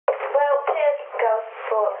girls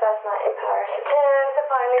for first night in Paris. Cheers to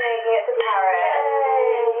finally making it to Paris.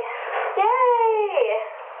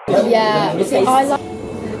 Yay! Yeah, see, I like.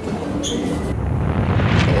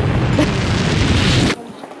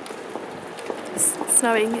 It's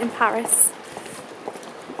snowing in Paris.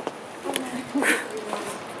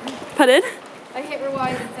 Pardon? I hit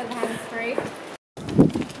rewind instead of hands-free. I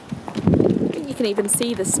think you can even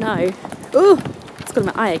see the snow. Ooh, it's got in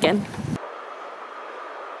my eye again.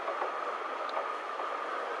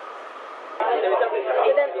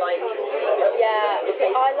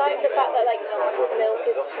 I like the fact that like milk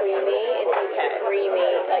is creamy. It's like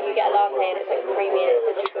creamy. Like you get a latte and it's like creamy and it's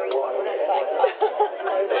just green. It's like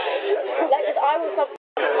because I was.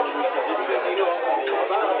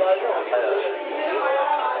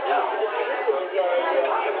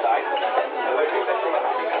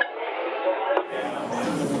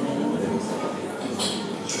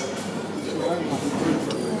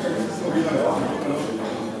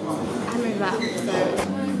 I remember that.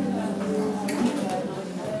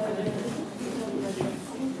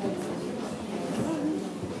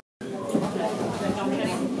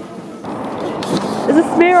 There's a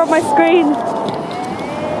smear on my screen.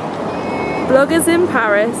 Bloggers in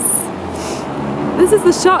Paris. This is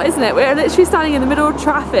the shot, isn't it? We're literally standing in the middle of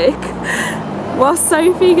traffic while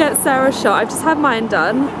Sophie gets Sarah's shot. I've just had mine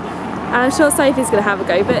done and I'm sure Sophie's gonna have a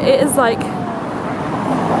go, but it is like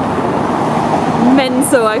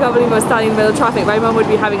mental. I can't believe I'm standing in the middle of traffic. My mum would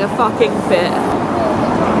be having a fucking fit.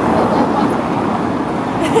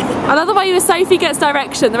 I love the way Sophie gets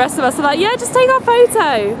direction. The rest of us are like, yeah, just take our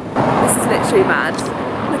photo. This is literally mad.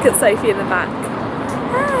 Look at Sophie in the back.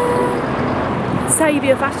 Ah. This is how you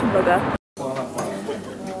be a fashion blogger.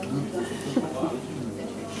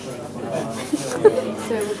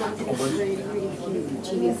 So we're going to this really, really cute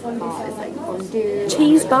cheese bar. It's like fondue.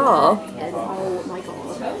 Cheese bar? And oh my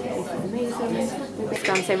god, this is amazing. We've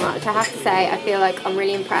done so much. I have to say, I feel like I'm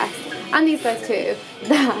really impressed. And these guys too.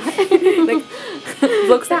 That. Like,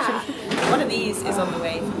 vlog section. One of these is on the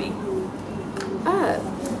way for me. Oh.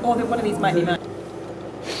 Or one of these might be mine.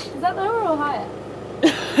 Is that lower or higher?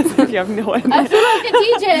 You have no idea. I feel like a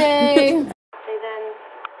DJ. They then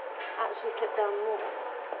actually clip down more.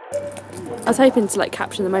 I was hoping to like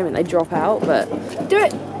capture the moment they drop out, but do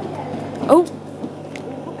it. Oh.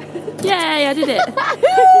 Yay, I did it.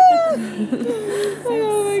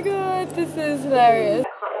 Oh my god, this is hilarious.